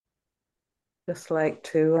Just like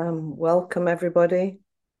to welcome everybody.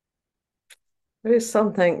 There is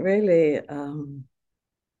something really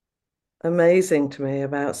amazing to me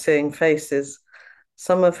about seeing faces,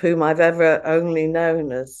 some of whom I've ever only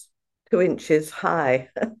known as 2 inches high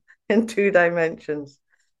in 2 dimensions,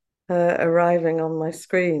 arriving on my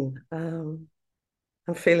screen. I'm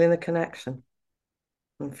feeling the connection.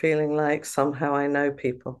 I'm feeling like somehow I know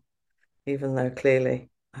people, even though clearly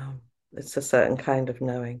it's a certain kind of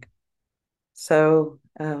knowing. So,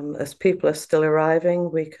 as people are still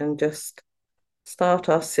arriving, we can just start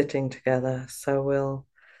our sitting together. So we'll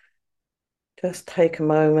just take a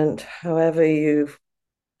moment, however you've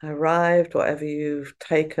arrived, whatever you've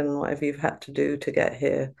taken, whatever you've had to do to get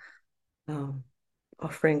here, um,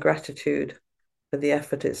 offering gratitude for the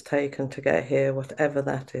effort it's taken to get here, whatever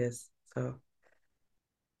that is. So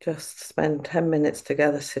just spend 10 minutes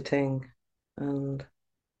together sitting and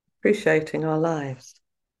appreciating our lives.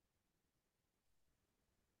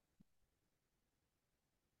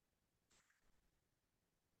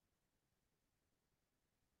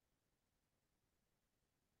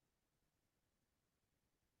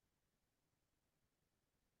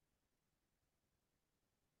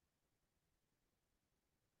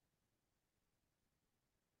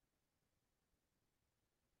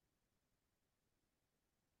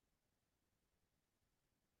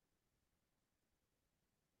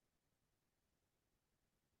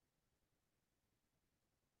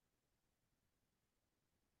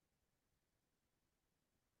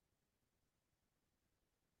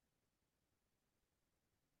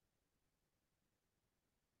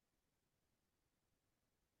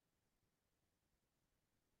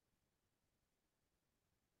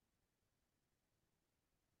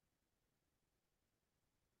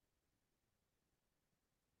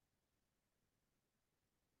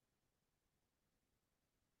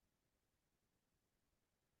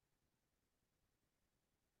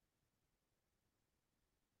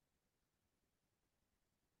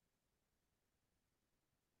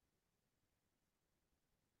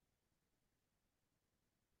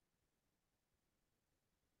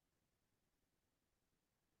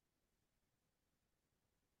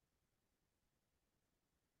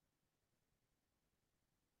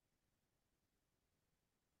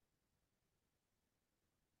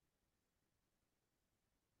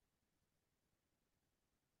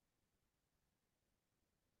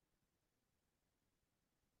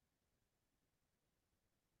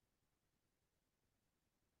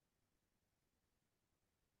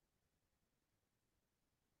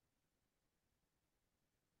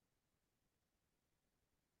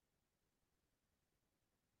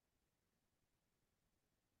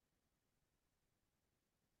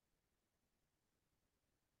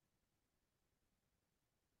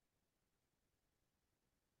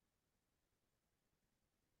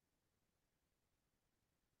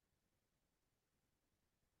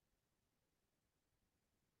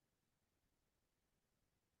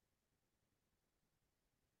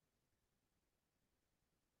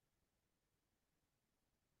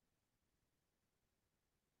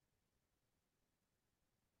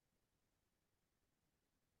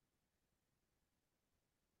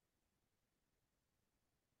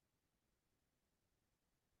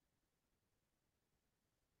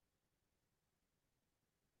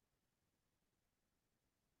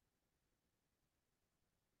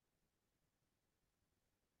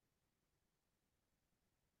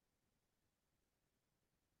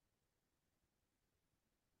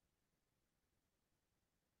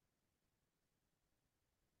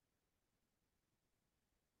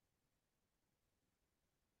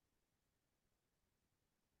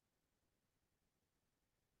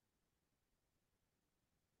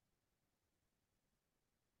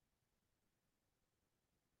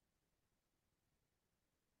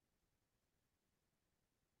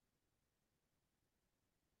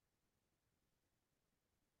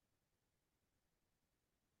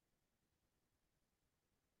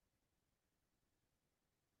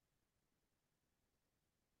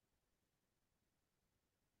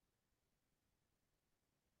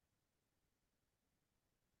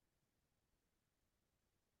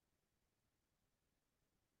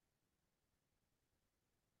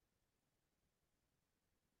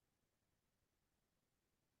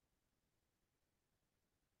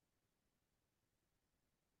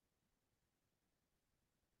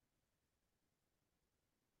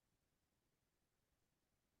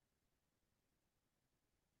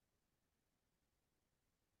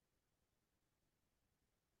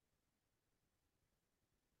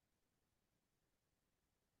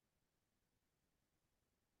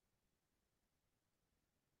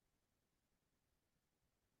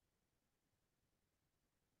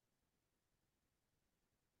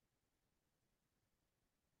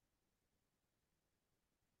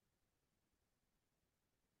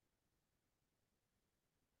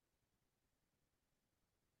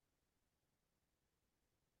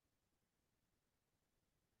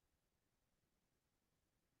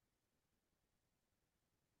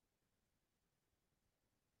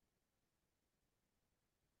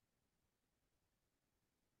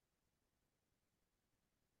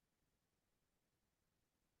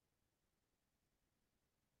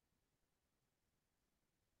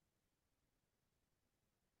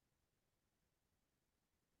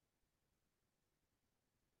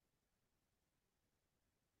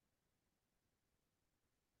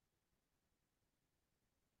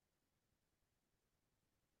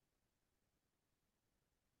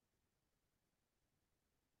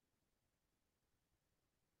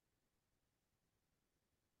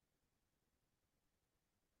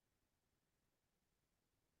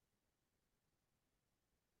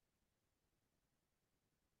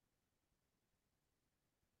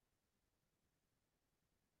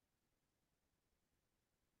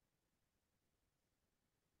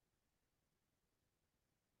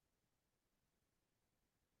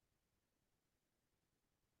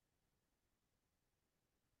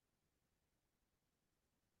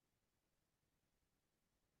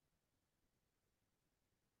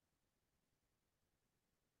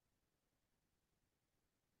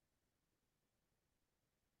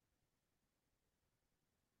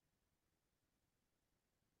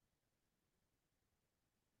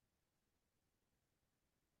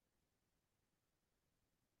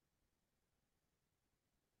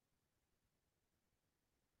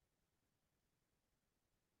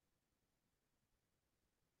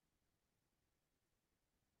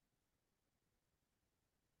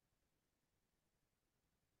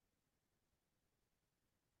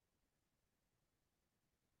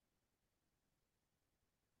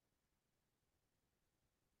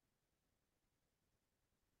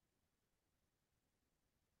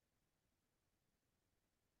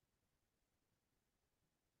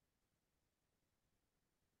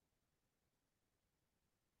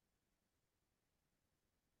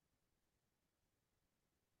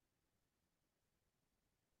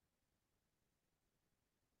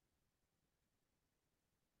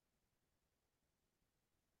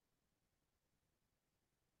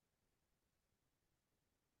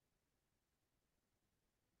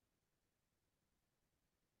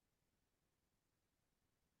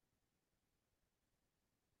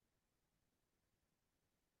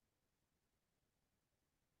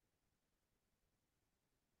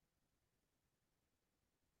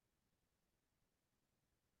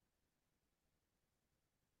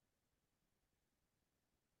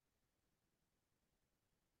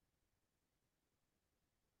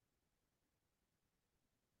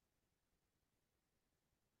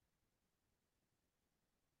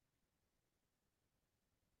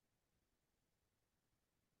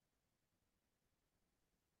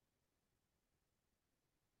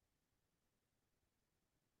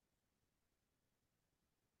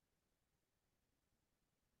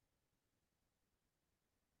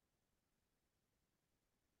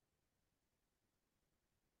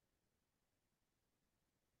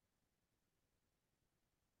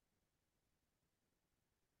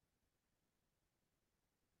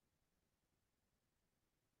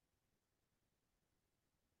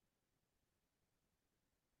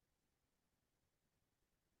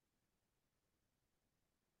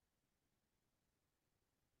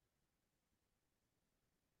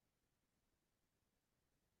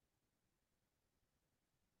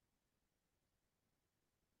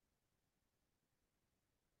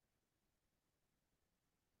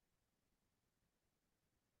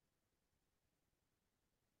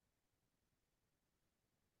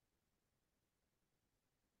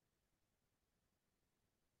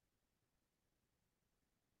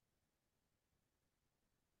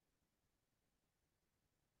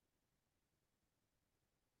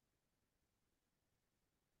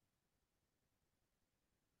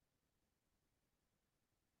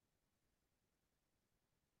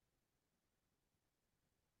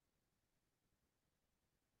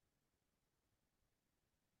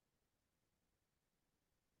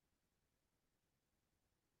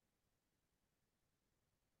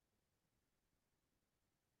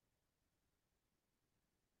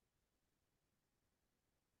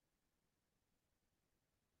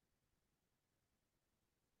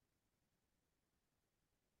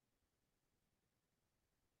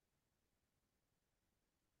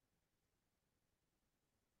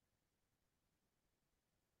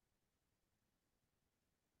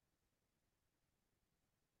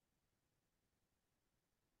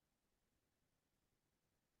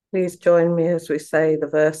 Please join me as we say the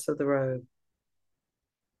verse of the robe.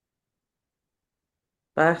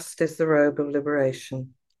 Vast is the robe of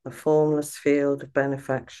liberation, a formless field of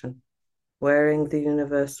benefaction. Wearing the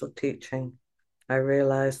universal teaching, I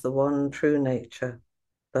realize the one true nature,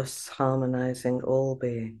 thus harmonizing all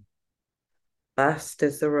being. Vast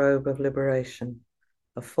is the robe of liberation,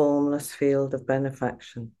 a formless field of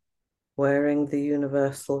benefaction. Wearing the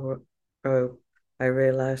universal robe, I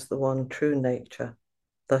realize the one true nature,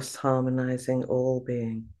 thus harmonizing all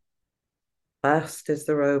being. Vast is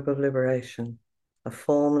the robe of liberation, a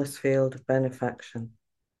formless field of benefaction.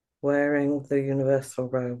 Wearing the universal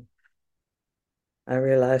robe, I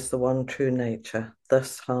realize the one true nature,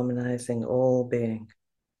 thus harmonizing all being.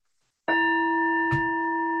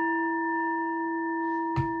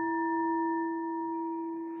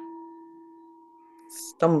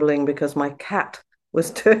 Stumbling because my cat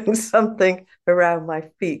was doing something around my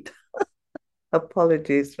feet.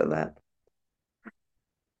 Apologies for that.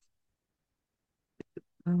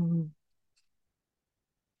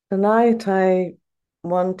 Tonight I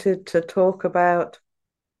wanted to talk about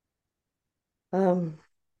um,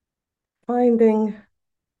 finding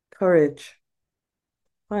courage,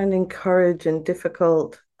 finding courage in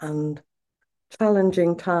difficult and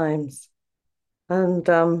challenging times. And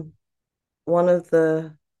one of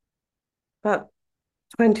the, about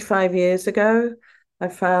 25 years ago, I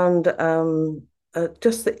found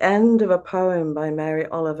just the end of a poem by Mary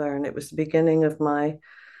Oliver, and it was the beginning of my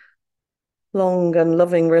long and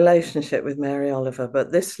loving relationship with Mary Oliver.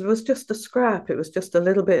 But this was just a scrap, it was just a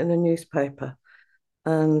little bit in a newspaper.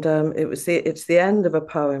 And it's the end of a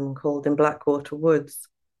poem called In Blackwater Woods.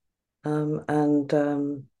 And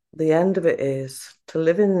the end of it is, to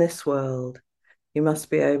live in this world, you must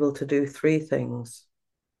be able to do three things: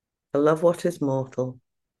 to love what is mortal,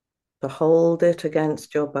 to hold it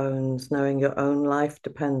against your bones, knowing your own life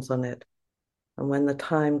depends on it, and when the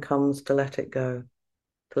time comes to let it go,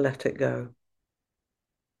 to let it go.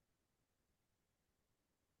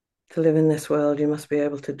 To live in this world, you must be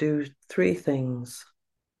able to do three things: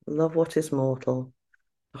 love what is mortal,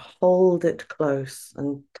 hold it close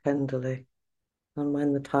and tenderly, and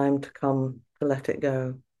when the time to come, to let it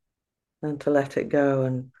go, and to let it go.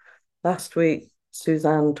 And last week,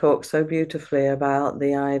 Suzanne talked so beautifully about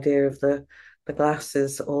the idea of the glass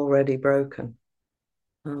is already broken.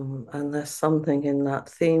 And there's something in that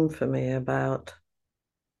theme for me about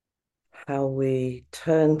how we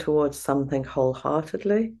turn towards something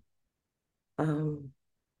wholeheartedly, um,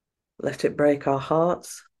 let it break our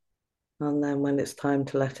hearts, and then when it's time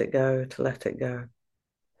to let it go, to let it go.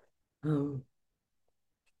 Um,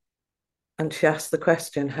 and she asked the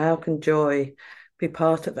question, how can joy be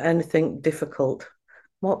part of anything difficult?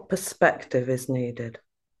 What perspective is needed?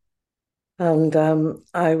 And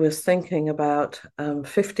I was thinking about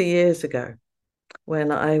 50 years ago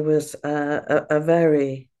when I was a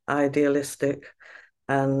very idealistic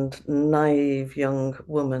and naive young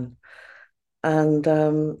woman. And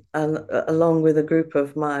along with a group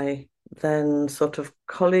of my then sort of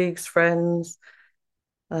colleagues, friends,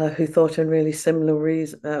 who thought in really similar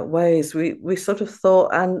ways, we sort of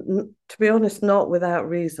thought, and to be honest, not without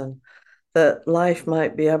reason, that life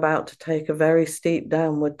might be about to take a very steep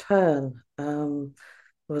downward turn. There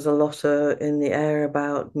was a lot in the air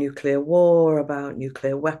about nuclear war, about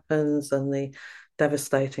nuclear weapons, and the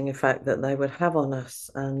devastating effect that they would have on us.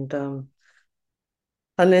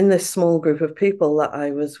 And in this small group of people that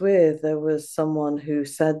I was with, there was someone who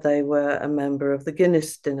said they were a member of the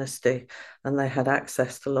Guinness dynasty and they had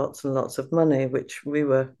access to lots and lots of money, which we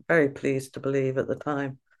were very pleased to believe at the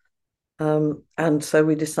time. And so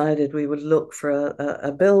we decided we would look for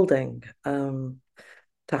a building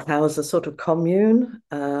to house a sort of commune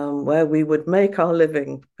where we would make our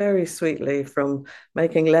living very sweetly from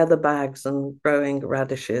making leather bags and growing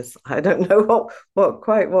radishes. I don't know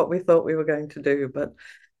what we thought we were going to do, but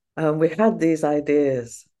we had these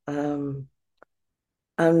ideas. And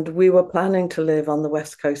we were planning to live on the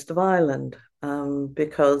west coast of Ireland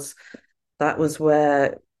because that was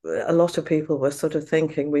where a lot of people were sort of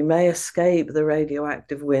thinking we may escape the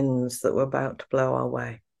radioactive winds that were about to blow our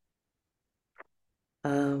way.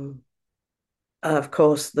 Um, of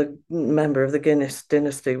course, the member of the Guinness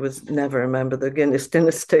dynasty was never a member of the Guinness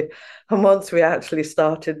dynasty. And once we actually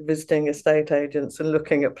started visiting estate agents and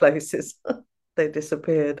looking at places, they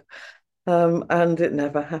disappeared. And it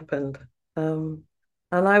never happened. And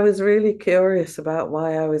I was really curious about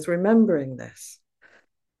why I was remembering this.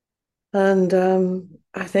 And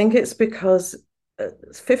I think it's because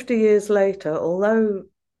 50 years later, although,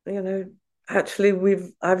 you know, actually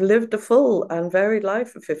I've lived a full and varied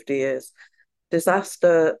life for 50 years.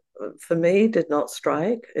 Disaster for me did not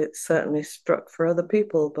strike. It certainly struck for other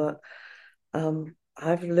people, but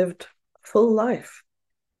I've lived a full life.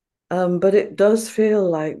 But it does feel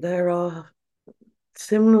like there are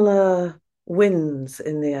similar winds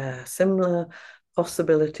in the air, similar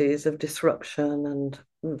possibilities of disruption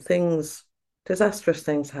and things, disastrous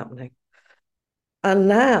things happening. And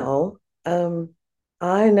now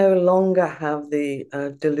I no longer have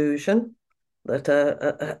the delusion that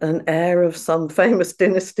an heir of some famous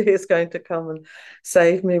dynasty is going to come and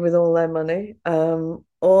save me with all their money,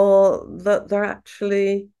 or that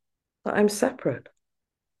that I'm separate.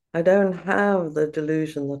 I don't have the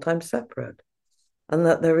delusion that I'm separate and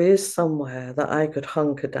that there is somewhere that I could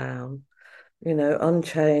hunker down,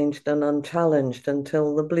 unchanged and unchallenged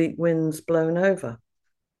until the bleak wind's blown over.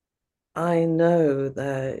 I know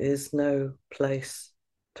there is no place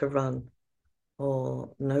to run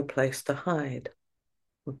or no place to hide.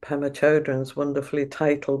 Pema Chodron's wonderfully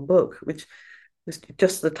titled book, which is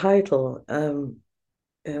just the title,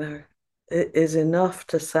 it is enough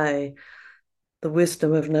to say the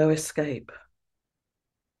wisdom of no escape.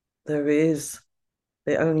 There is,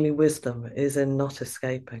 the only wisdom is in not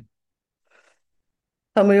escaping.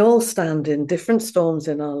 And we all stand in different storms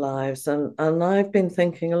in our lives. And I've been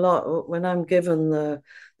thinking a lot when I'm given the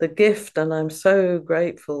gift, and I'm so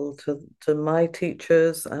grateful to my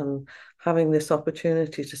teachers and having this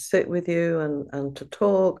opportunity to sit with you and to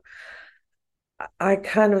talk. I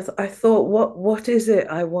thought, what is it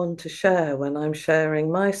I want to share when I'm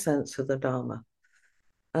sharing my sense of the Dharma?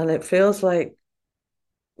 And it feels like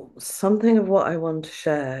something of what I want to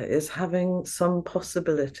share is having some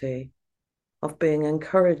possibility of being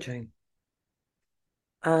encouraging.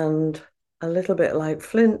 And a little bit like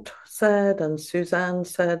Flint said and Suzanne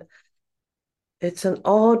said, it's an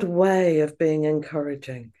odd way of being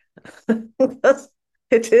encouraging.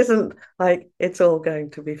 It isn't like it's all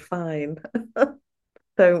going to be fine.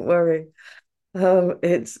 Don't worry.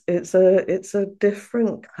 It's a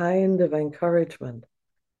different kind of encouragement.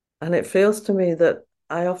 And it feels to me that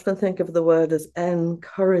I often think of the word as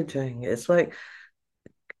encouraging. It's like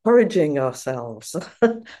encouraging ourselves.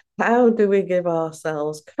 How do we give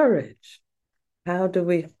ourselves courage? How do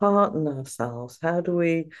we hearten ourselves? How do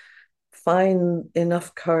we find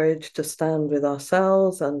enough courage to stand with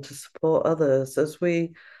ourselves and to support others as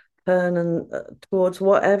we turn towards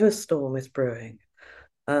whatever storm is brewing,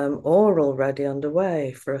 or already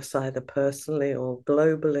underway for us either personally or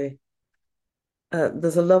globally?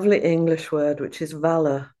 There's a lovely English word which is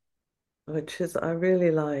valor, which is I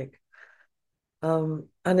really like. And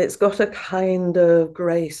it's got a kind of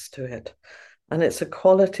grace to it. And it's a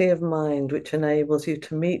quality of mind which enables you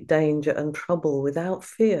to meet danger and trouble without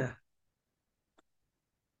fear.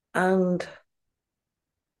 And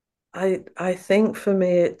I think for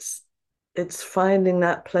me it's finding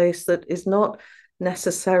that place that is not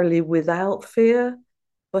necessarily without fear,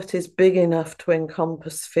 but is big enough to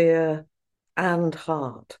encompass fear and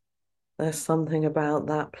heart. There's something about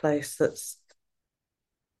that place that's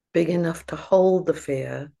big enough to hold the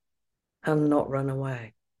fear and not run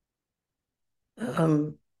away.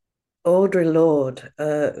 Audre Lorde,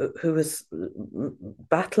 who was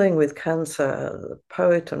battling with cancer, a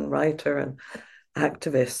poet and writer and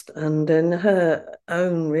activist, and in her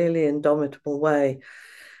own really indomitable way,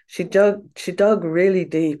 she dug really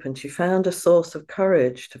deep, and she found a source of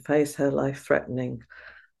courage to face her life-threatening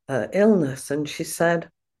illness. And she said,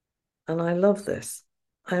 and I love this,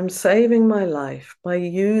 I'm saving my life by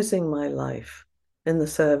using my life in the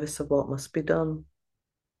service of what must be done.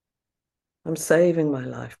 I'm saving my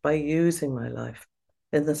life by using my life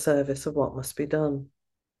in the service of what must be done.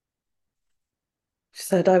 She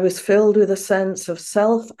said, I was filled with a sense of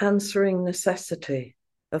self-answering necessity,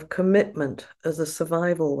 of commitment as a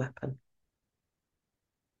survival weapon.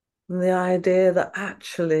 And the idea that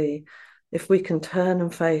actually, if we can turn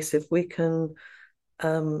and face, if we can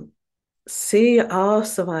see our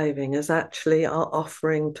surviving as actually our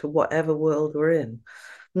offering to whatever world we're in,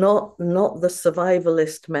 not the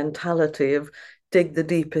survivalist mentality of dig the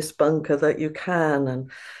deepest bunker that you can and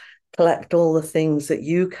collect all the things that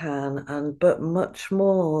you can, but much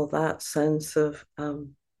more that sense of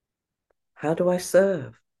how do I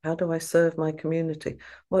serve? How do I serve my community?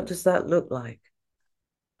 What does that look like?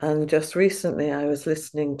 And just recently, I was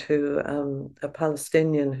listening to a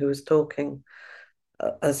Palestinian who was talking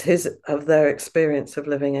of their experience of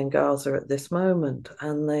living in Gaza at this moment,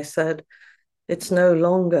 and they said it's no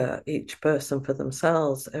longer each person for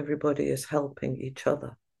themselves. Everybody is helping each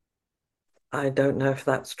other. I don't know if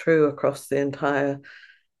that's true across the entire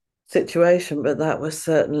situation, but that was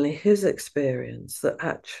certainly his experience, that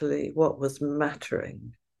actually what was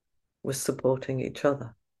mattering was supporting each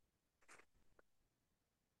other.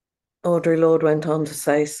 Audre Lorde went on to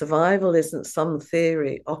say, survival isn't some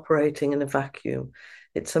theory operating in a vacuum.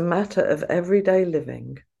 It's a matter of everyday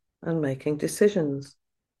living and making decisions.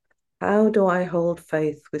 How do I hold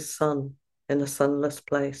faith with sun in a sunless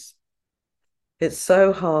place? It's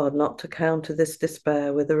so hard not to counter this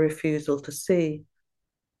despair with a refusal to see,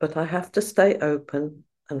 but I have to stay open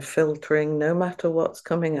and filtering no matter what's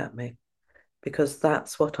coming at me, because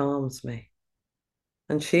that's what arms me.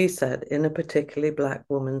 And she said, in a particularly Black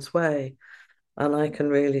woman's way. And I can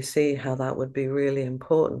really see how that would be really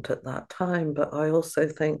important at that time. But I also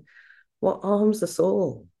think, what arms us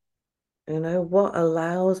all? What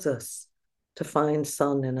allows us to find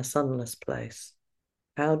sun in a sunless place?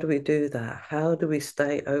 How do we do that? How do we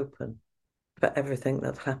stay open for everything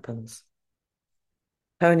that happens?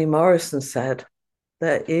 Toni Morrison said,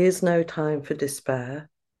 there is no time for despair,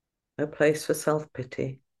 no place for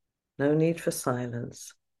self-pity, no need for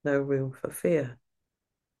silence, no room for fear.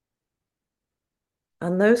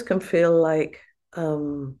 And those can feel like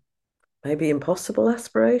maybe impossible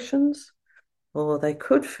aspirations, or they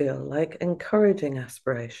could feel like encouraging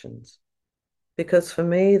aspirations. Because for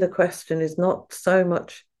me, the question is not so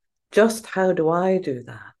much just how do I do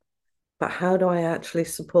that, but how do I actually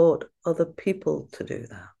support other people to do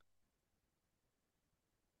that?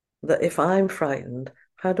 That if I'm frightened,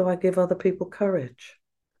 how do I give other people courage?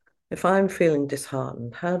 If I'm feeling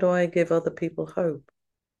disheartened, how do I give other people hope?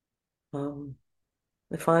 Um,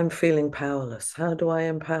 if I'm feeling powerless, how do I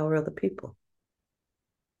empower other people?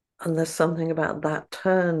 And there's something about that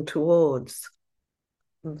turn towards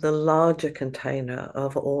the larger container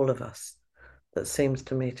of all of us that seems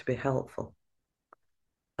to me to be helpful.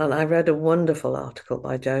 And I read a wonderful article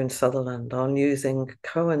by Joan Sutherland on using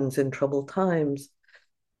koans in troubled times.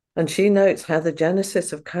 And she notes how the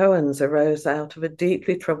genesis of koans arose out of a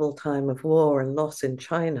deeply troubled time of war and loss in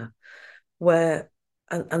China, where,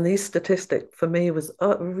 and these statistics for me was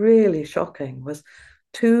really shocking, was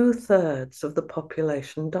 2/3 of the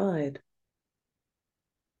population died.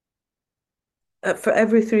 For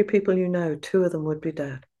every three people you know, two of them would be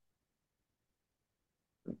dead.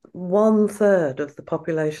 1/3 of the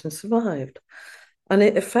population survived. And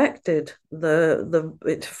it affected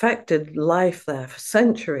it affected life there for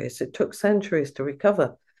centuries. It took centuries to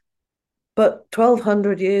recover. But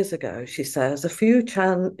 1,200 years ago, she says, a few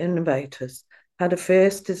Chan innovators had a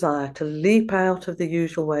fierce desire to leap out of the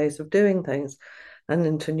usual ways of doing things and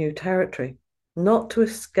into new territory, not to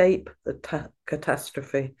escape the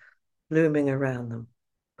catastrophe looming around them,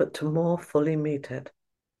 but to more fully meet it,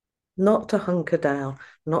 not to hunker down,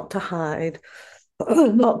 not to hide,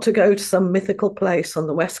 not to go to some mythical place on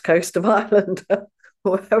the west coast of Ireland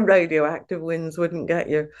where radioactive winds wouldn't get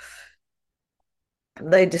you.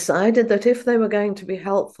 They decided that if they were going to be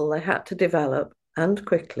helpful, they had to develop, and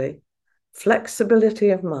quickly,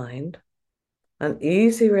 flexibility of mind, an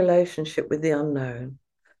easy relationship with the unknown,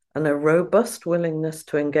 and a robust willingness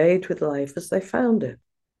to engage with life as they found it.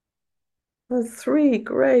 The three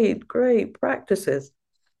great practices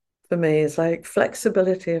for me is like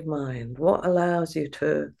flexibility of mind. What allows you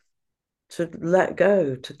to let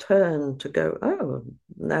go, to turn, to go, oh,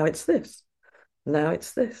 now it's this. Now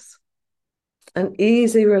it's this. An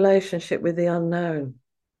easy relationship with the unknown.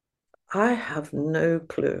 I have no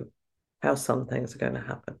clue how some things are going to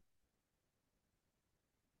happen.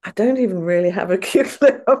 I don't even really have a clue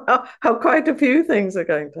about how quite a few things are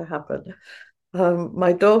going to happen.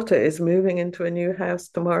 My daughter is moving into a new house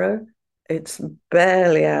tomorrow. It's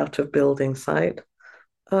barely out of building site.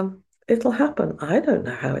 It'll happen. I don't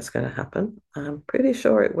know how it's going to happen. I'm pretty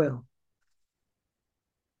sure it will.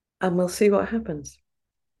 And we'll see what happens.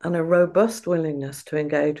 And a robust willingness to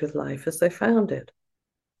engage with life as they found it.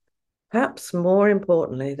 Perhaps more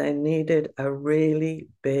importantly, they needed a really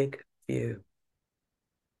big view.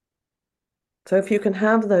 So if you can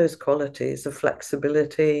have those qualities of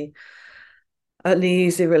flexibility, an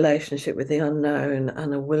easy relationship with the unknown,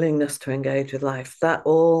 and a willingness to engage with life, that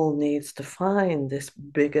all needs to find this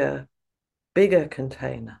bigger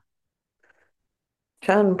container.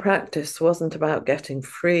 Chan practice wasn't about getting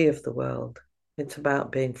free of the world. It's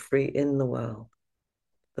about being free in the world.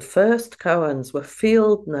 The first koans were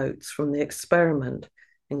field notes from the experiment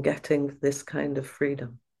in getting this kind of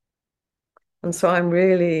freedom. And so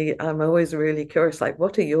I'm always really curious, like,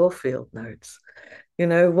 what are your field notes?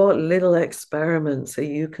 What little experiments are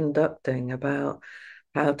you conducting about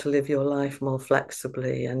how to live your life more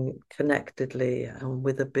flexibly and connectedly and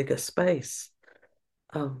with a bigger space?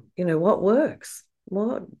 What works?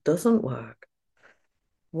 What doesn't work?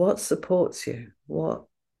 What supports you? What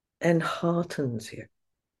enheartens you?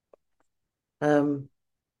 Um,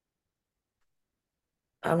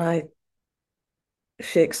 and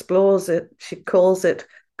She explores it, she calls it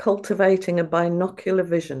cultivating a binocular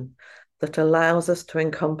vision that allows us to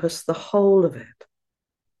encompass the whole of it.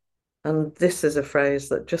 And this is a phrase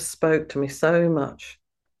that just spoke to me so much.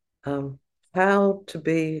 Um, how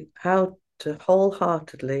to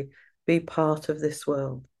wholeheartedly be part of this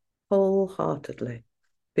world, wholeheartedly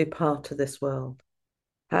be part of this world.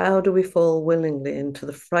 How do we fall willingly into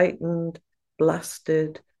the frightened,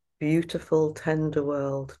 blasted, beautiful, tender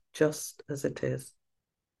world just as it is?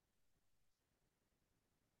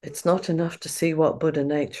 It's not enough to see what Buddha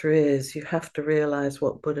nature is. You have to realize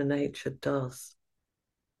what Buddha nature does.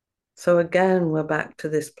 So again, we're back to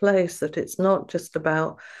this place that it's not just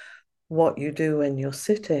about what you do when you're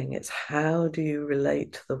sitting, it's how do you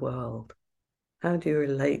relate to the world? How do you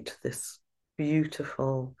relate to this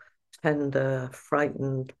beautiful, tender,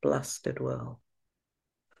 frightened, blasted world?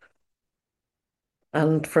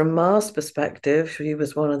 And from Ma's perspective, she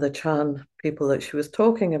was one of the Chan people that she was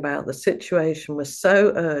talking about. The situation was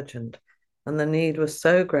so urgent and the need was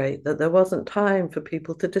so great that there wasn't time for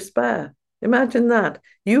people to despair. Imagine that.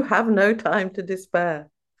 You have no time to despair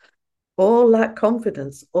or lack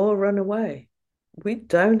confidence or run away. We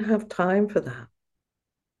don't have time for that.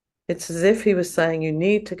 It's as if he was saying you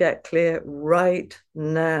need to get clear right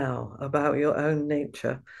now about your own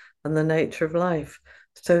nature and the nature of life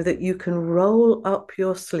so that you can roll up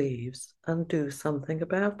your sleeves and do something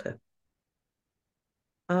about it.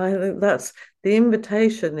 I think that's the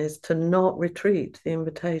invitation is to not retreat. The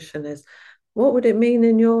invitation is what would it mean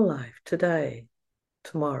in your life today,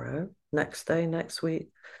 tomorrow, next day, next week,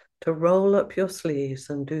 to roll up your sleeves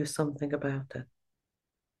and do something about it?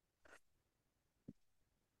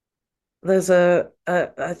 There's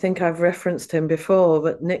I think I've referenced him before,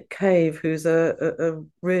 but Nick Cave, who's a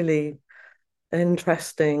really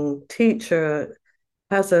interesting teacher,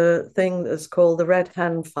 has a thing that's called the Red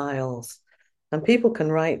Hand Files. And people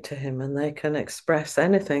can write to him and they can express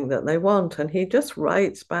anything that they want. And he just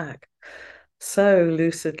writes back so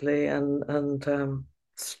lucidly and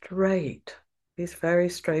straight. He's very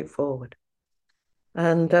straightforward.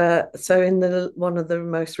 And so in the one of the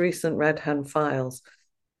most recent Red Hand Files,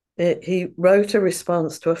 he wrote a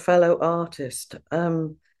response to a fellow artist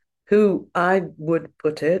who I would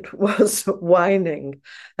put it was whining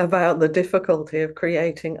about the difficulty of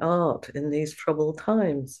creating art in these troubled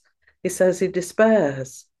times. He says he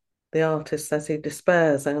despairs. The artist says he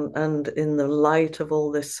despairs, and in the light of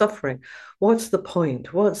all this suffering, what's the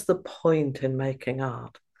point? What's the point in making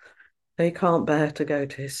art? He can't bear to go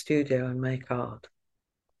to his studio and make art.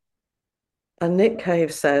 And Nick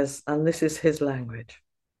Cave says, and this is his language,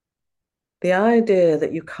 the idea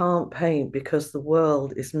that you can't paint because the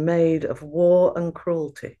world is made of war and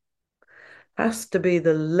cruelty has to be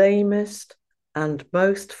the lamest and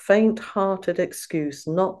most faint-hearted excuse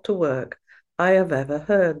not to work I have ever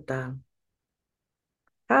heard, Dan.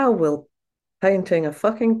 How will painting a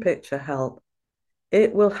fucking picture help?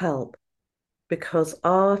 It will help because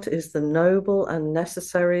art is the noble and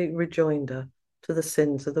necessary rejoinder to the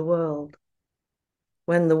sins of the world.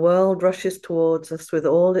 When the world rushes towards us with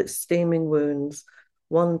all its steaming wounds,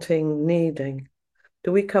 wanting, needing,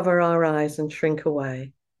 do we cover our eyes and shrink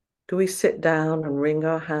away? Do we sit down and wring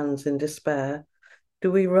our hands in despair?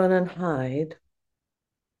 Do we run and hide?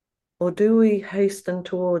 Or do we hasten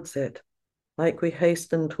towards it like we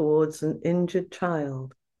hasten towards an injured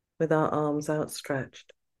child with our arms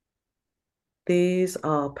outstretched? These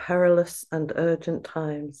are perilous and urgent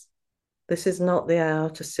times. This is not the hour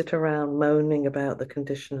to sit around moaning about the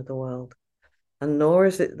condition of the world, and nor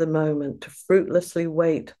is it the moment to fruitlessly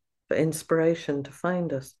wait for inspiration to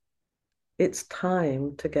find us. It's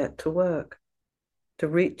time to get to work, to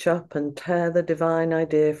reach up and tear the divine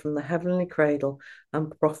idea from the heavenly cradle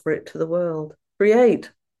and proffer it to the world.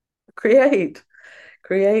 Create, create,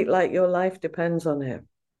 create like your life depends on it,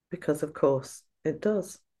 because of course it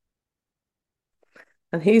does.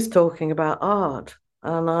 And he's talking about art.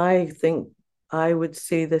 And I think I would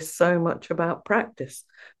see this so much about practice,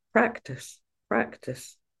 practice,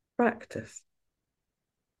 practice, practice.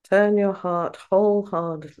 Turn your heart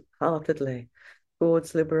wholeheartedly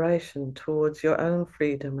towards liberation, towards your own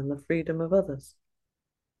freedom and the freedom of others.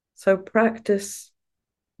 So practice,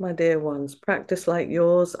 my dear ones, practice like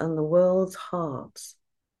yours and the world's hearts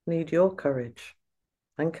need your courage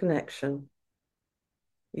and connection,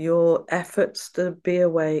 your efforts to be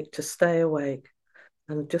awake, to stay awake,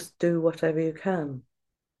 and just do whatever you can,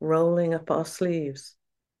 rolling up our sleeves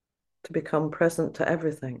to become present to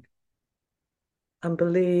everything and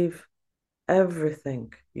believe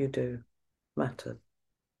everything you do matters,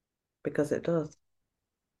 because it does.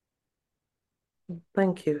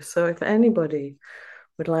 Thank you. So if anybody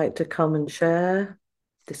would like to come and share,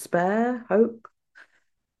 despair, hope,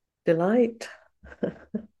 delight.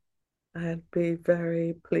 I'd be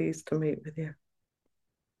very pleased to meet with you.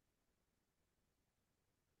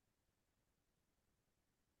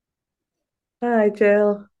 Hi,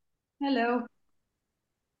 Jill. Hello.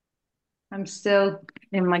 I'm still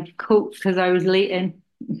in my coat because I was late in.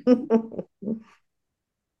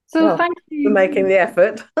 So Well, thank for making you. the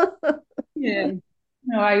effort. Yeah.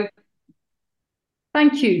 No, I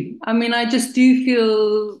thank you. I mean, I just do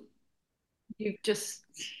feel you've just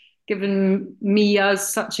given me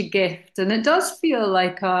as such a gift, and it does feel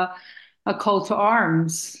like a call to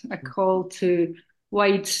arms, a call to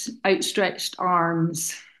wide outstretched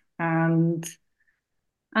arms, and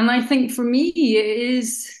and I think for me it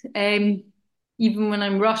is even when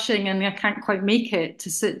I'm rushing and I can't quite make it to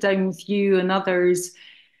sit down with you and others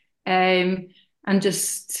um, and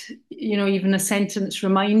just, even a sentence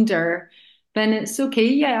reminder, then it's okay.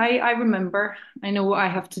 Yeah, I remember. I know what I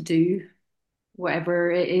have to do,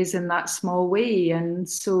 whatever it is in that small way. And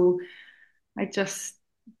so I just,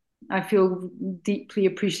 I feel deeply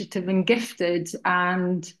appreciative and gifted,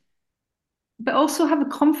 and but also have a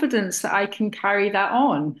confidence that I can carry that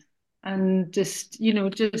on and just,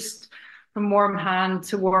 just from warm hand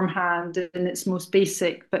to warm hand in its most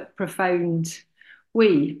basic but profound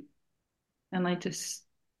way. And I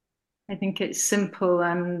think it's simple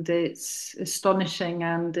and it's astonishing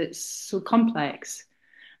and it's so complex.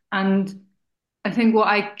 And I think what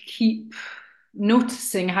I keep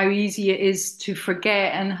noticing how easy it is to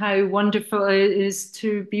forget and how wonderful it is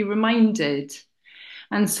to be reminded.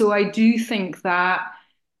 And so I do think that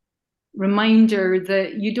reminder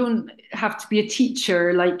that you don't have to be a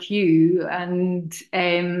teacher like you, and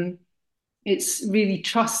it's really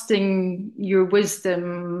trusting your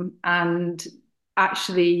wisdom, and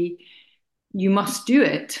actually you must do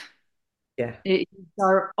it. Yeah. It's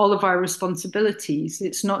all of our responsibilities.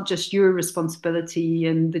 It's not just your responsibility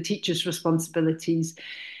and the teacher's responsibilities.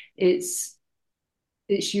 It's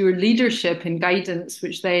it's your leadership and guidance,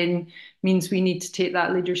 which then means we need to take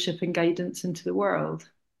that leadership and guidance into the world.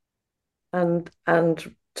 And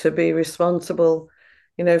to be responsible,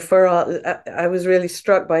 for our, I was really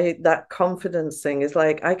struck by that confidence thing. Is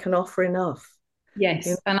like I can offer enough. You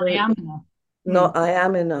Yes, and I know, am enough. Mm, not I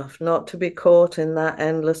am enough, not to be caught in that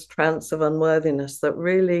endless trance of unworthiness that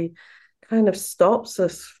really kind of stops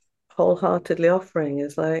us wholeheartedly offering.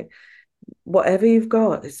 Is like whatever you've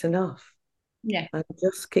got, it's enough. yeah. And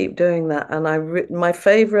just keep doing that. And my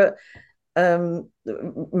favorite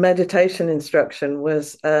meditation instruction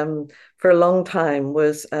was for a long time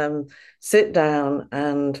was sit down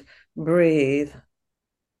and breathe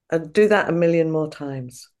and do that a million more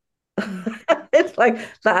times. Mm, It's like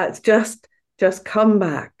that. Just come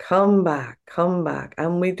back, come back, come back,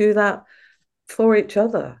 and we do that for each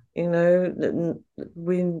other. I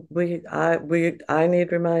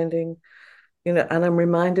need reminding. And I'm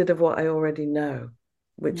reminded of what I already know,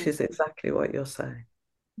 which mm, is exactly what you're saying.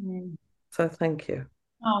 mm. So thank you.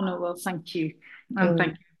 Oh no, well, thank you. And Mm.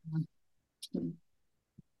 thank you.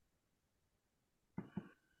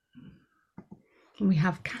 We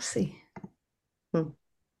have Cassie. Mm.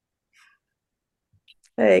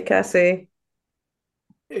 Hey, Cassie.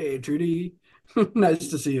 Hey, Trudy. Nice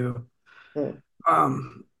to see you. Mm.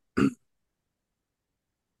 Um,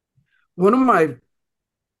 One of my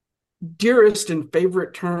dearest and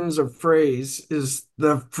favorite turns of phrase is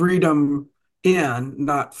the freedom in,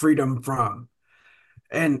 not freedom from.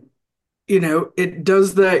 And, it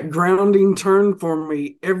does that grounding turn for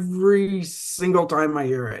me every single time I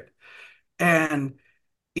hear it. And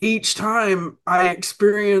each time I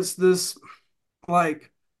experience this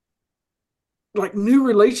like new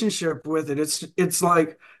relationship with it. It's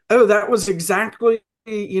like, oh, that was exactly,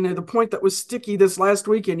 the point that was sticky this last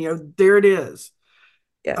weekend, there it is.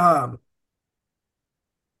 Yeah. Um,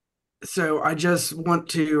 so I just want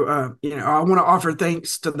to, I want to offer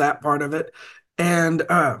thanks to that part of it. And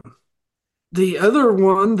the other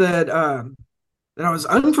one that I was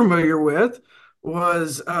unfamiliar with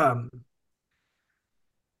was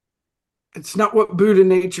it's not what Buddha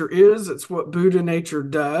nature is, it's what Buddha nature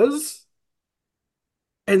does.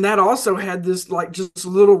 And that also had this like just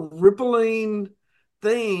little rippling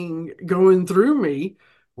thing going through me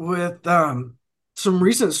with some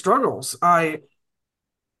recent struggles. I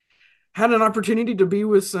had an opportunity to be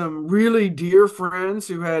with some really dear friends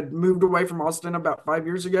who had moved away from Austin about 5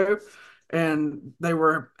 years ago, and they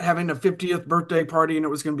were having a 50th birthday party, and it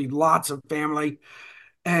was going to be lots of family.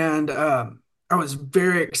 And I was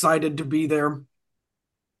very excited to be there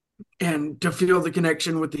and to feel the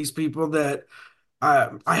connection with these people that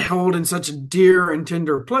I hold in such a dear and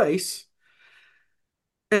tender place.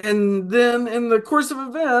 And then in the course of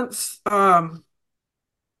events, I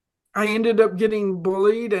ended up getting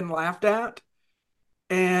bullied and laughed at,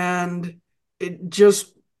 and it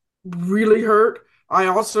just really hurt. I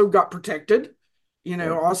also got protected.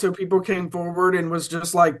 Yeah. Also people came forward and was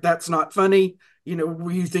just like, that's not funny.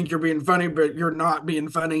 You think you're being funny, but you're not being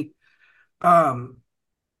funny. Um,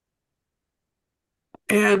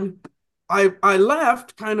 and I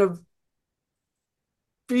left kind of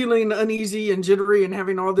feeling uneasy and jittery and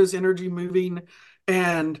having all this energy moving,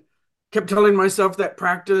 and kept telling myself that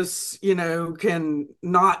practice, can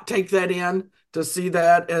not take that in, to see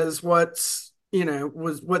that as was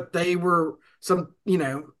what they were,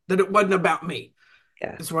 that it wasn't about me,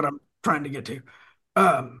 Yeah. is what I'm trying to get to.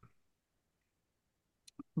 Um,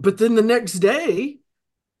 but then the next day,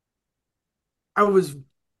 I was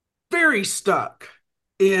very stuck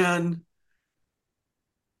in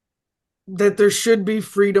that there should be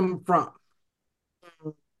freedom from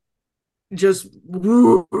just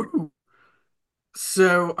woo.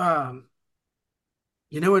 So,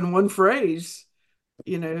 in one phrase,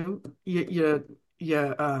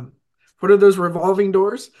 what are those revolving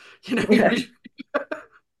doors? You know, Yeah.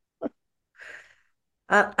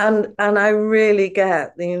 And I really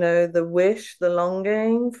get, the wish, the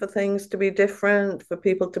longing for things to be different, for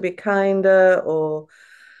people to be kinder or,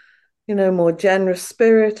 more generous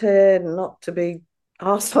spirited, and not to be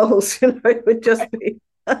assholes. It would just be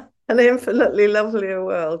an infinitely lovelier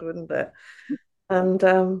world, wouldn't it? And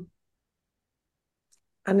and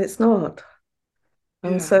it's not.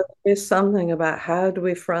 And yeah, so there's something about how do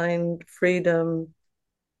we find freedom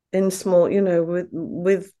in small,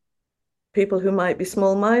 with people who might be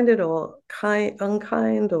small-minded or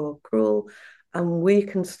unkind or cruel, and we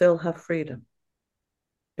can still have freedom.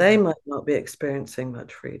 They yeah, might not be experiencing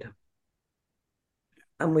much freedom,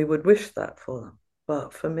 and we would wish that for them.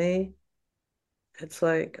 But for me, it's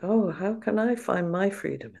like, oh, how can I find my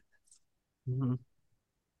freedom? mhm.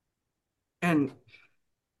 And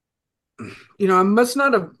I must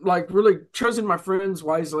not have like really chosen my friends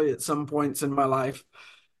wisely at some points in my life,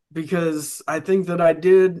 because I think that I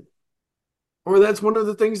did, or that's one of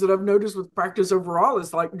the things that I've noticed with practice overall,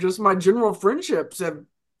 is like just my general friendships have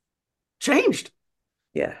changed,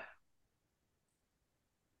 Yeah.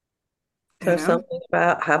 you So know? something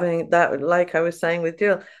about having that, like I was saying with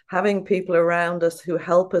Jill, having people around us who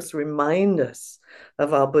help us remind us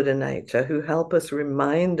of our Buddha nature, who help us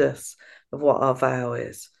remind us of what our vow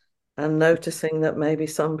is, and noticing that maybe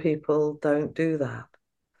some people don't do that.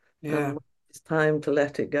 Yeah, And it's time to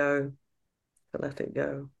let it go, to let it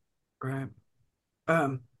go. right.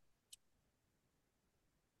 Um,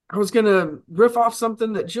 I was gonna riff off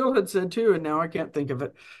something that Jill had said too, and now I can't think of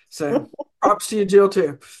it. So props to you, Jill,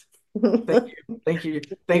 too. Thank Thank you. Thank you.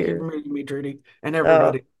 Thank you for you. meeting me, Trudy, and Oh.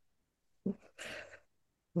 everybody.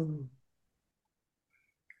 And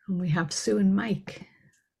we have Sue and Mike.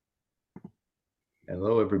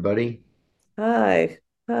 Hello, everybody. Hi.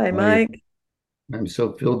 Hi, I, Mike. I'm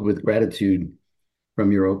so filled with gratitude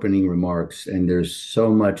from your opening remarks, and there's so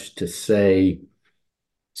much to say,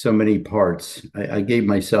 so many parts. I gave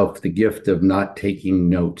myself the gift of not taking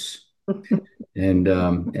notes, and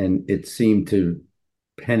it seemed to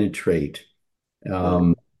penetrate.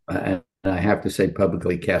 And I have to say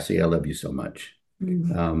publicly, Cassie, I love you so much.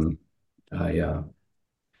 Mm. Um, I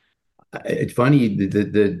it's funny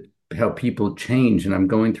how people change, and I'm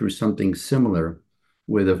going through something similar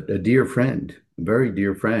with a dear friend, a very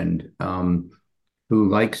dear friend, who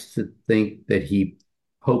likes to think that he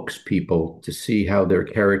pokes people to see how their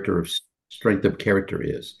character of strength of character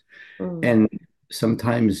is, Mm. and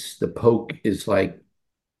sometimes the poke is like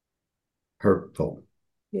hurtful,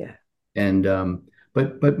 Yeah. and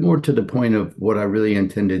but more to the point of what I really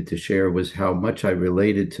intended to share was how much I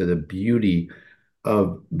related to the beauty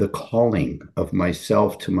of the calling of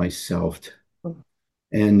myself to myself.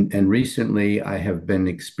 Mm. And recently I have been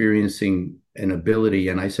experiencing an ability,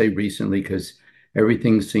 and I say recently because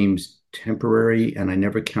everything seems temporary and I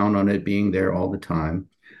never count on it being there all the time.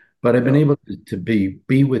 But I've been Sure. able to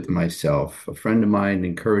be with myself. A friend of mine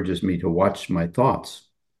encourages me to watch my thoughts.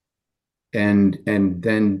 And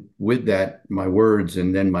then with that, my words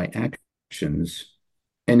and then my actions.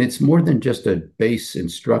 And it's more than just a base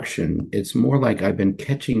instruction. It's more like I've been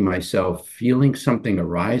catching myself feeling something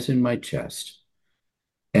arise in my chest.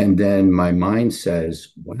 And then my mind says,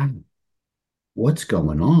 wow, what's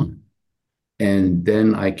going on? And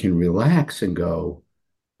then I can relax and go,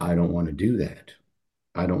 I don't want to do that.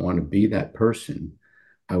 I don't want to be that person.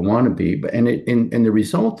 I want to be, but and the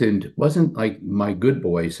resultant wasn't like my good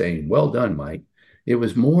boy saying, well done, Mike. It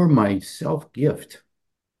was more my self gift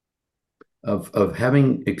of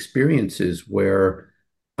having experiences where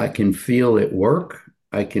I can feel it work.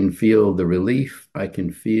 I can feel the relief. I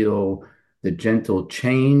can feel the gentle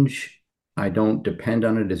change. I don't depend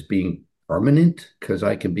on it as being permanent because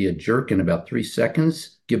I can be a jerk in about 3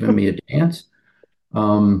 seconds, giving me a dance.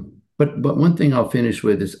 But one thing I'll finish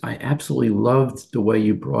with is I absolutely loved the way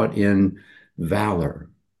you brought in valor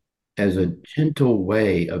as a gentle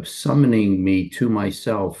way of summoning me to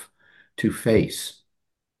myself to face,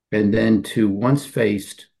 and then to once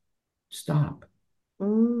faced, stop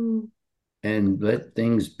Mm, and let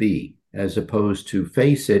things be, as opposed to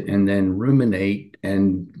face it and then ruminate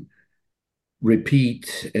and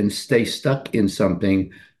repeat and stay stuck in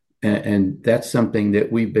something. And that's something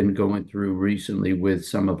that we've been going through recently with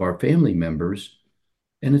some of our family members.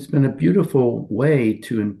 And it's been a beautiful way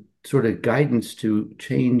to sort of guidance to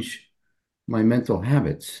change my mental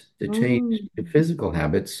habits, to change mm, the physical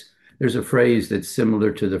habits. There's a phrase that's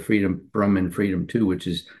similar to the freedom from and freedom to, which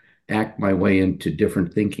is act my way into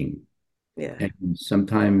different thinking. yeah. And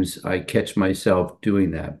sometimes I catch myself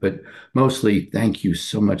doing that. But mostly, thank you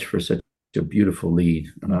so much for such a beautiful lead.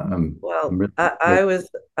 I'm Well, really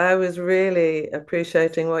I was really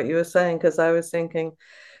appreciating what you were saying because I was thinking,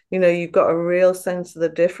 you've got a real sense of the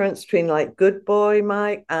difference between like good boy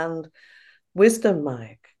Mike and wisdom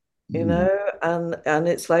Mike, mm, and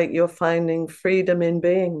it's like you're finding freedom in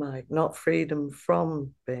being Mike, not freedom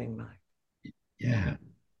from being Mike. yeah.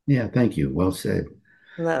 Yeah, thank you. Well said.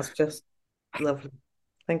 And that's just lovely.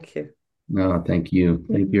 Thank you. No, thank you.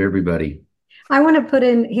 Thank you, everybody. I want to put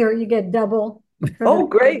in here, you get double for Oh, the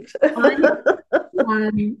great.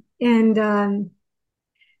 fun. And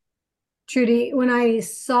Trudy, when I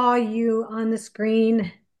saw you on the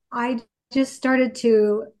screen, I just started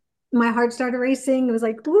to, my heart started racing. It was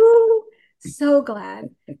like, woo, so glad.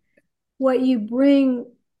 What you bring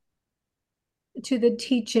to the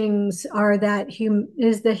teachings are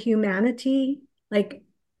is the humanity. Like,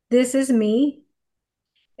 this is me,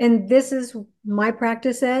 and this is my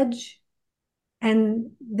practice edge,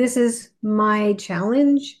 and this is my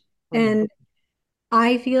challenge. Mm, And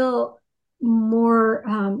I feel more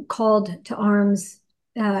called to arms.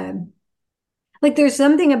 Like there's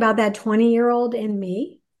something about that 20-year-old in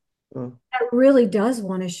me mm, that really does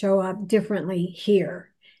want to show up differently here.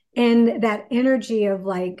 And that energy of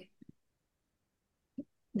like,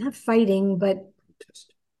 not fighting, but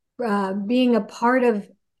being a part of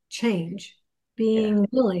change, yeah. being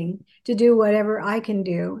willing to do whatever I can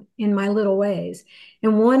do in my little ways.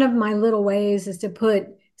 And one of my little ways is to put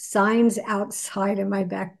signs outside in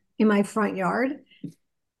my front yard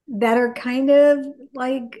that are kind of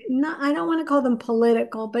like, not, I don't want to call them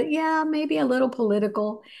political, but yeah, maybe a little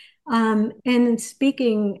political. And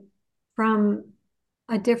speaking from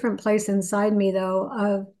a different place inside me, though,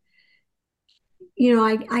 of,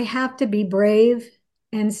 I have to be brave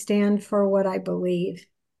and stand for what I believe.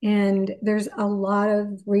 And there's a lot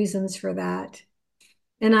of reasons for that.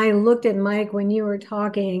 And I looked at Mike when you were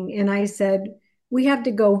talking and I said, we have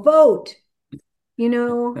to go vote.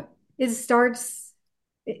 It starts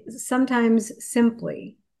sometimes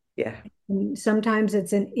simply. Yeah. And sometimes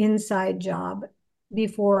it's an inside job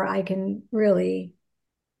before I can really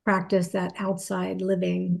practice that outside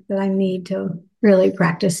living that I need to really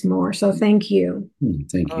practice more. So thank you.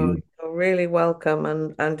 Thank Oh, you. you're really welcome.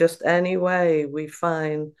 And just any way we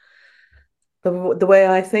find the way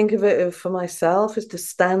I think of it for myself is to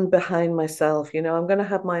stand behind myself. I'm going to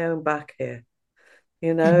have my own back here.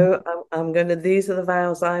 I'm going to, these are the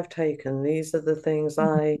vows I've taken. These are the things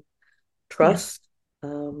I Yeah. trust.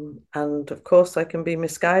 And of course, I can be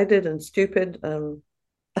misguided and stupid.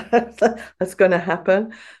 That's going to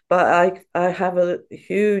happen. But I have a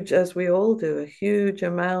huge, as we all do, a huge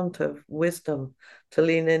amount of wisdom to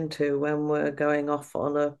lean into when we're going off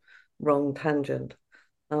on a wrong tangent.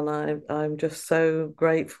 And I'm just so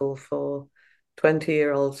grateful for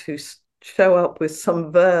 20-year-olds who show up with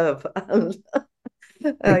some verve and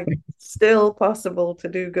like still possible to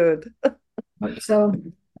do good. So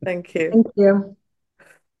Thank you. thank you.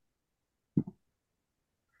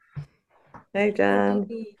 Hey, Jan.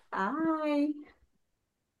 Hi.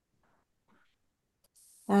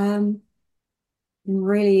 I'm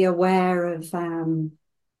really aware of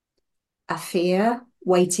a fear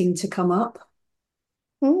waiting to come up.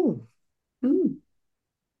 Mm, Mm.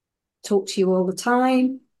 Talk to you all the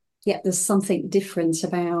time, yet there's something different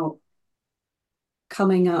about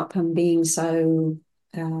coming up and being so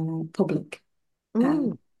public. mm.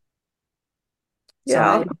 Um, so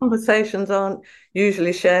Yeah, our conversations aren't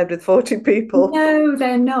usually shared with 40 people. no,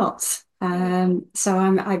 they're not. So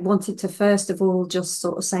I wanted to first of all just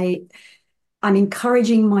sort of say I'm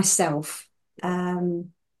encouraging myself.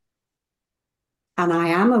 And I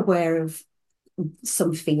am aware of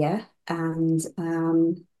some fear, and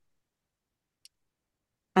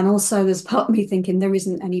also there's part of me thinking there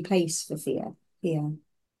isn't any place for fear here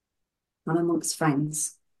and amongst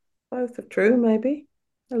friends. Both are true, maybe.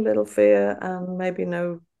 A little fear and maybe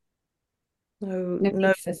No no,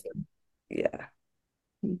 need for fear. yeah.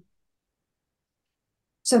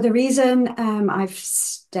 So the reason I've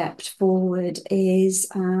stepped forward is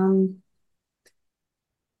the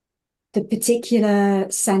particular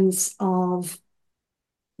sense of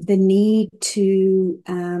the need to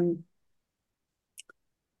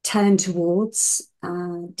turn towards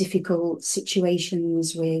difficult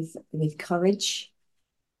situations with courage.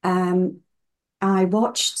 I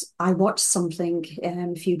watched something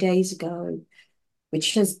a few days ago,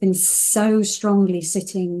 which has been so strongly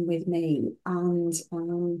sitting with me, and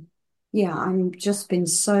yeah, I'm just been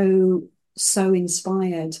so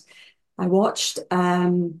inspired. I watched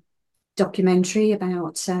documentary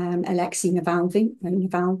about Alexei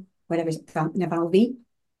Navalny, whatever it's about, Navalny.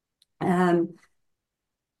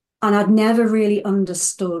 And I'd never really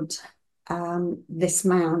understood this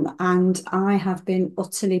man. And I have been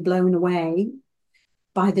utterly blown away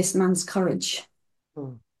by this man's courage.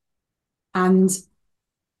 Hmm. And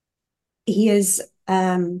he is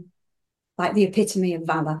like the epitome of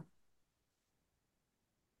valor.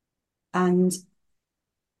 And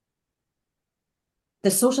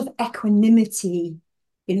the sort of equanimity,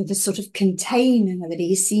 the sort of container that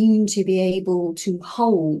he seemed to be able to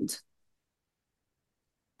hold.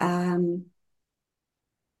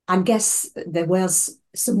 I guess there was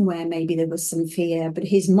somewhere, maybe there was some fear, but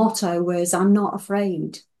his motto was, I'm not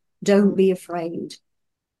afraid. Don't be afraid.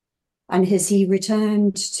 And as he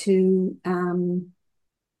returned to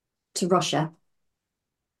Russia,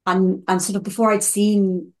 and sort of before I'd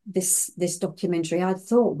seen this documentary, I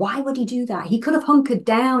thought, why would he do that? He could have hunkered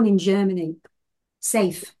down in Germany,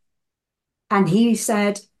 safe. And he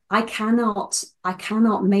said, I cannot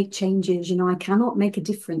make changes, I cannot make a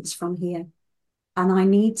difference from here. And I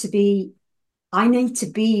need to be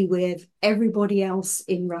with everybody else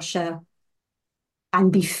in Russia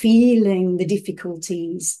and be feeling the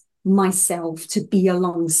difficulties myself, to be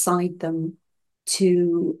alongside them,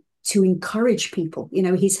 to encourage people.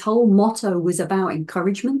 His whole motto was about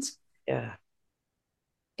encouragement. Yeah.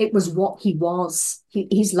 It was what he was.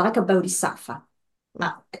 He's like a bodhisattva.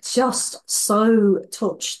 Mm. Just so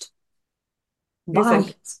touched He's by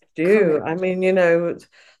his encouraged you. courage. I mean,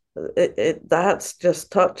 that's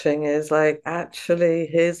just touching, is like actually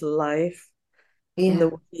his life and the Yeah,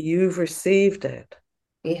 way you've received it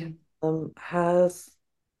yeah, um, has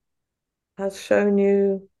has shown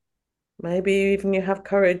you, maybe even you have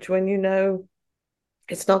courage when you know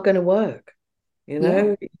it's not going to work.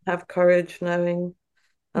 yeah. You have courage knowing.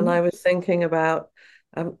 And I Mm, was thinking about,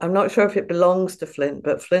 I'm not sure if it belongs to Flint,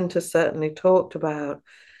 but Flint has certainly talked about,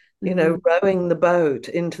 mhm, rowing the boat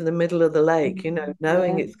into the middle of the lake,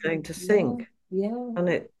 knowing yeah, it's going to yeah, sink. yeah, And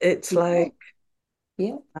it's yeah, like,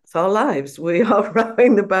 yeah, that's our lives. We are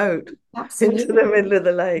rowing the boat into absolutely. the middle of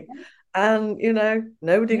the lake. And,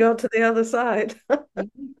 nobody Yeah, got to the other side. yeah.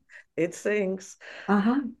 It sinks.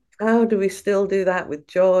 Uh-huh, How do we still do that with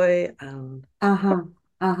joy uh-huh,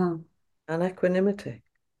 uh-huh. and equanimity,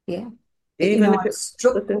 Yeah. even if I it was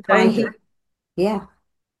puts us struck in by danger? him. Yeah.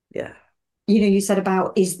 Yeah. You said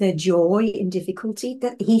about, is there joy in difficulty?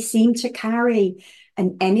 That he seemed to carry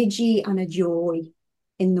an energy and a joy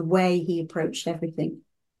in the way he approached everything.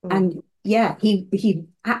 Mm. And yeah, he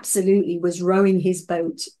absolutely was rowing his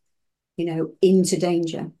boat, into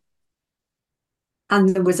danger. And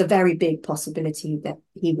there was a very big possibility that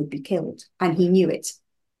he would be killed, and he knew it.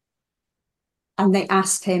 And they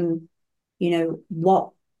asked him,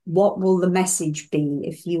 what will the message be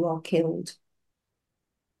if you are killed?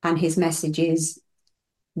 And his message is,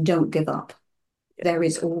 don't give up. Yeah. There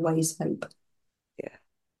is always hope. Yeah.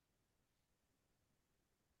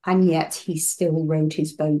 And yet he still rowed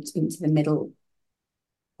his boat into the middle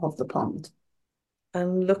of the pond.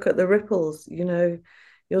 And look at the ripples, you're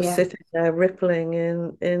Yeah, sitting there rippling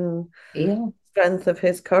in yeah, strength of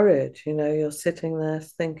his courage, you're sitting there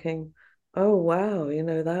thinking, oh wow,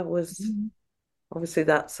 that was obviously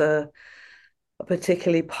that's a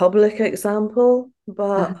particularly public example,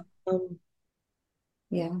 uh, but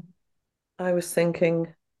yeah, I was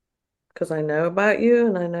thinking, because I know about you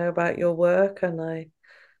and I know about your work, and I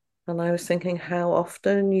was thinking how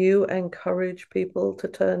often you encourage people to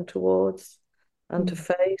turn towards and to mm,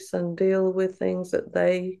 face and deal with things that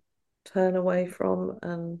they turn away from.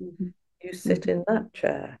 And mhm, you sit mhm, in that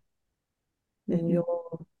chair in mhm,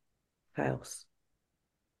 your house,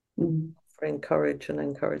 mhm. offering courage and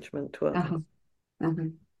encouragement to Uh-huh, others. uh-huh.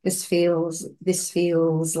 This feels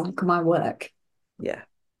like my work. Yeah.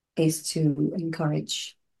 is to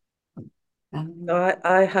encourage. So Um,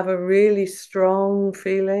 I have a really strong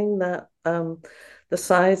feeling that the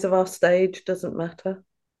size of our stage doesn't matter.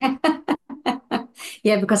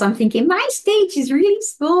 yeah, because I'm thinking my stage is really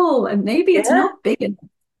small and maybe it's Yeah, not big enough.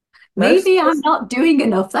 most Maybe of I'm us. not doing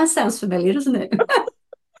enough. That sounds familiar, doesn't it?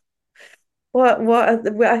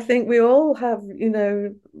 I think we all have, Yeah,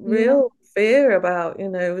 real fear about,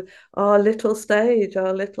 our little stage,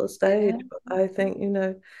 our little stage. yeah. But I think,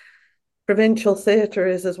 provincial theatre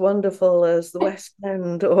is as wonderful as the West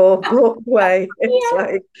End or Broadway. It's Yeah.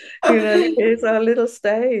 like, here's our little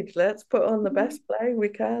stage. Let's put on the best play we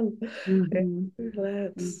can. Hmm.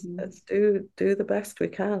 Let's Hmm. do the best we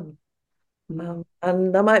can.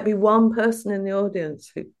 And there might be one person in the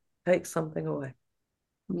audience who takes something away.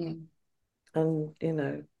 Yeah. And,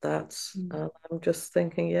 that's, Mm. I'm just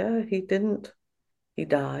thinking, yeah, he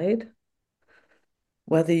died.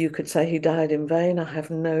 Whether you could say he died in vain, I have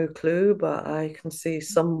no clue, but I can see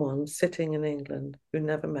someone sitting in England who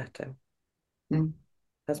never met him Mm.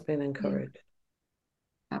 has been Yeah, encouraged.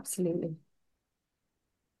 absolutely.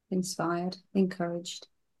 Inspired, encouraged.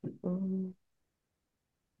 Mm,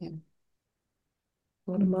 Yeah.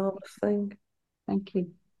 what a Mm. marvelous thing. Thank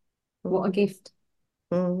you. What a Mm, gift.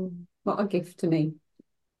 mm, What a gift to me.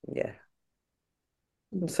 yeah.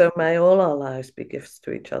 And Mm. so may all our lives be gifts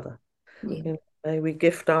to each other. Yeah. May we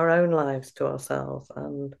gift our own lives to ourselves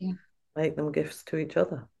and Yeah. make them gifts to each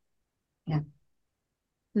other. Yeah.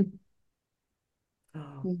 Mm.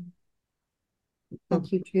 Oh, Mm. mm,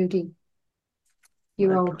 Thank you, Trudy.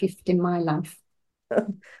 You're my all gift in my life.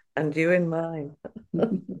 and you in mine.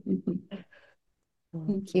 Mm.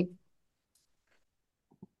 Thank you.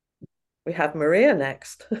 We have Maria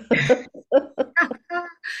next.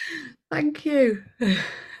 Thank you.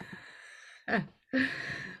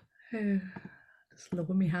 Just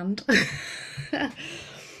lower my hand.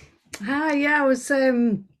 Hi, yeah, I was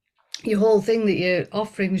your whole thing that you're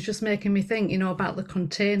offering is just making me think, about the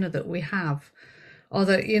container that we have. Or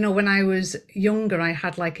that, when I was younger, I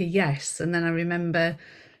had like a yes, and then I remember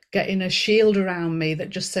getting a shield around me that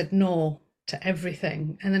just said no to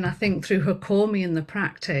everything. And then I think through Hakomi and the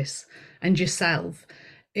practice and yourself,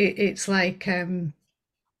 it's like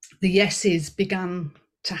the yeses began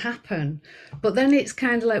to happen. But then it's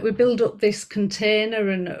kind of like we build up this container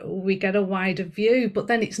and we get a wider view, but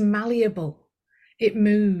then it's malleable. It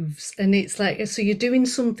moves, and it's like, so you're doing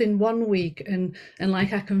something one week and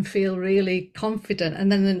like I can feel really confident,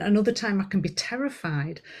 and then another time I can be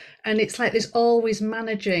terrified. And it's like there's always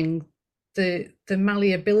managing the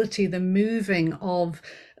malleability, the moving of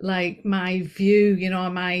like my view,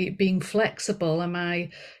 am I being flexible, am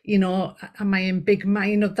I in big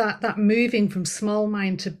mind, that moving from small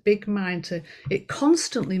mind to big mind, to it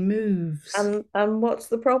constantly moves. And what's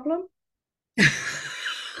the problem?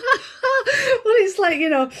 Well, it's like,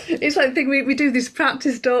 it's like thing we do this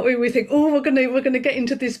practice, don't we? We think, oh, we're gonna get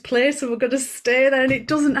into this place and we're gonna stay there, and it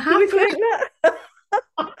doesn't Do we happen. think that?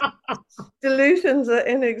 Delusions are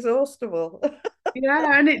inexhaustible.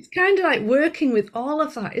 Yeah, and it's kind of like working with all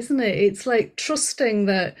of that, isn't it? It's like trusting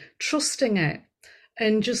it,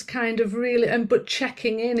 and just kind of really, and but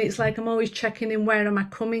checking in. It's like I'm always checking in, where am I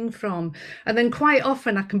coming from? And then quite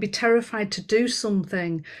often I can be terrified to do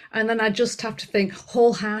something, and then I just have to think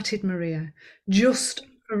wholehearted, Maria, just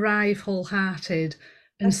arrive wholehearted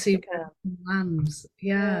and Best see you where can. it lands.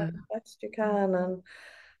 Yeah, Yeah. best you can.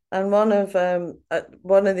 And one of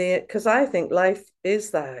the, because I think life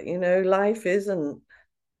is that, life isn't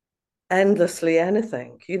endlessly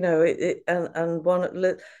anything, and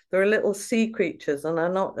there are little sea creatures, and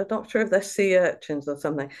I'm not sure if they're sea urchins or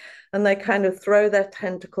something, and they kind of throw their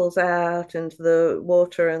tentacles out into the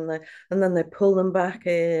water, and then they pull them back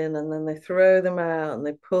in, and then they throw them out and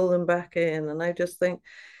they pull them back in. And I just think,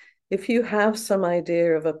 if you have some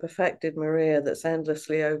idea of a perfected Maria that's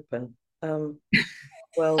endlessly open,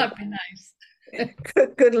 well, That'd be nice.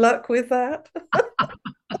 good luck with that.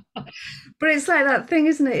 But it's like that thing,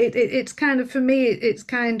 isn't it? It's kind of, for me, it's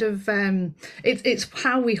kind of it's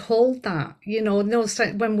how we hold that, and those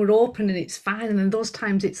times when we're open and it's fine, and then those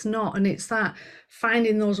times it's not, and it's that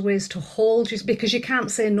finding those ways to hold you, because you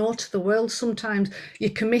can't say no to the world. Sometimes you're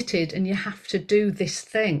committed and you have to do this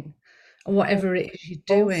thing, or And whatever it is you're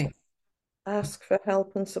also doing. ask for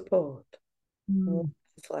help and support. Mm.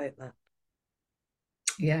 It's like that.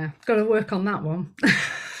 Yeah, got to work on that one.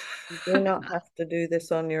 You do not have to do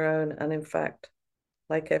this on your own. And in fact,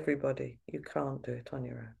 like everybody, you can't do it on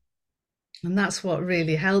your own. And that's what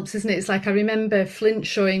really helps, isn't it? It's like I remember Flint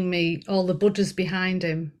showing me all the Buddhas behind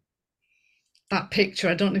him. That picture,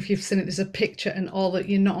 I don't know if you've seen it, there's a picture and all that,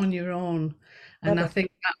 you're not on your own. And I Never.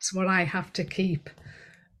 think that's what I have to keep.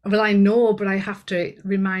 Well, I know, but I have to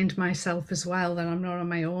remind myself as well that I'm not on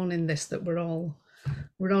my own in this, that we're all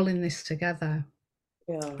in this together.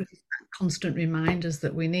 Yeah, It's constant reminders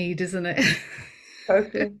that we need, isn't it?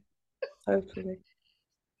 totally, totally.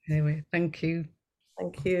 Anyway, thank you.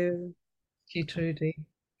 Thank you. Thank you, Trudy,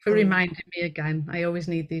 for reminding me again. I always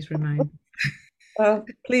need these reminders.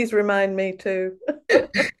 Please remind me too.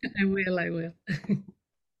 I will.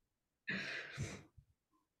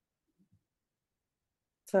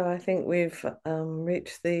 So I think we've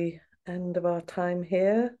reached the end of our time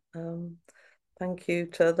here. Thank you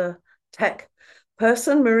to the tech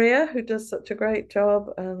person, Maria, who does such a great job,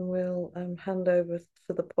 and we'll hand over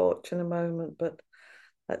to the porch in a moment. But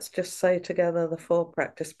let's just say together the 4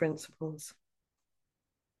 practice principles.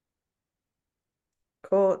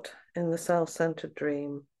 Caught in the self-centered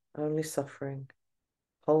dream, only suffering.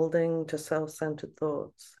 Holding to self-centered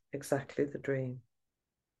thoughts, exactly the dream.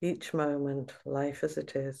 Each moment, life as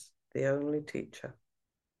it is, the only teacher.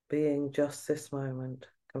 Being just this moment,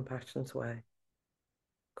 compassion's way.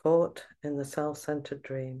 Caught in the self-centered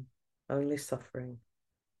dream, only suffering.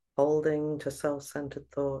 Holding to self-centered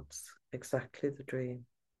thoughts, exactly the dream.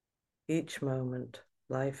 Each moment,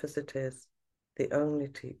 life as it is, the only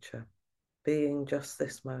teacher. Being just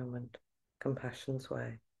this moment, compassion's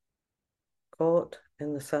way. Caught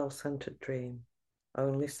in the self-centered dream,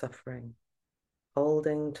 only suffering.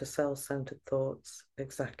 Holding to self-centered thoughts,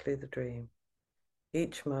 exactly the dream.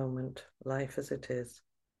 Each moment, life as it is,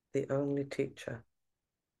 the only teacher.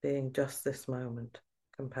 Being just this moment,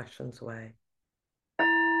 compassion's way.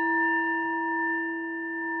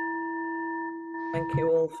 Thank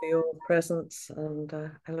you all for your presence, and I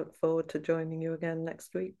look forward to joining you again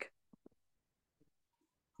next week.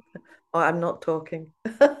 Oh, I'm not talking.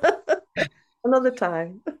 Another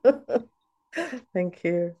time. Thank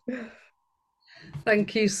you.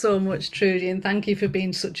 Thank you so much, Trudy, and thank you for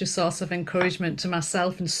being such a source of encouragement to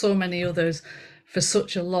myself and so many others for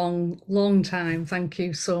such a long time. Thank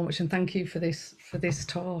you so much, and thank you for this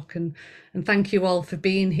talk, and thank you all for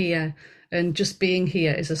being here. And just being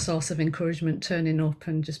here is a source of encouragement. Turning up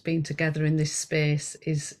and just being together in this space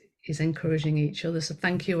is encouraging each other. So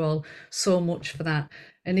thank you all so much for that.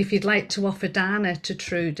 And if you'd like to offer Dana to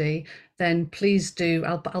Trudy, then please do.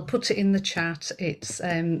 I'll put it in the chat. It's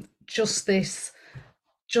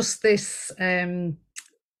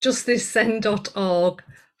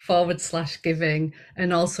justthisend.org/giving,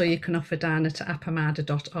 and also you can offer Dana to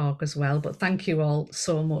appamada.org as well. But thank you all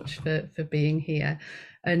so much for being here,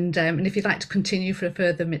 and if you'd like to continue for a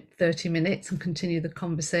further 30 minutes and continue the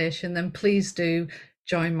conversation, then please do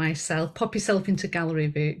join myself. Pop yourself into gallery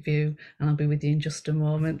view and I'll be with you in just a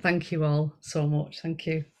moment. Thank you all so much. Thank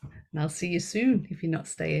you, and I'll see you soon if you're not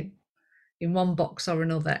staying in one box or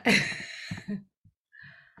another.